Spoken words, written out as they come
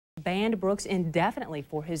banned Brooks indefinitely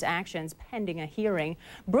for his actions pending a hearing.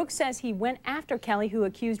 Brooks says he went after Kelly, who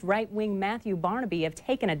accused right-wing Matthew Barnaby of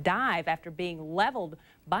taking a dive after being leveled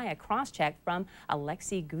by a cross-check from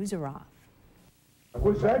Alexei Guzarov.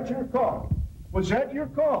 Was that your call? Was that your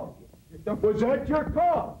call? Was that your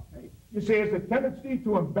call? You say it's a tendency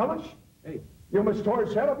to embellish? You almost tore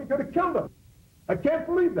his head off. You could have killed him. I can't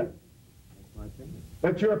believe that. That's my opinion.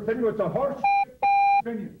 That's your opinion. It's a harsh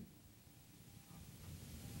opinion.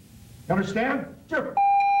 You understand? Get your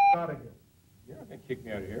out of here. You're not going to kick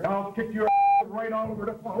me out of here. I'll kick your right all over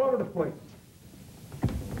the place.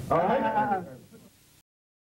 All right?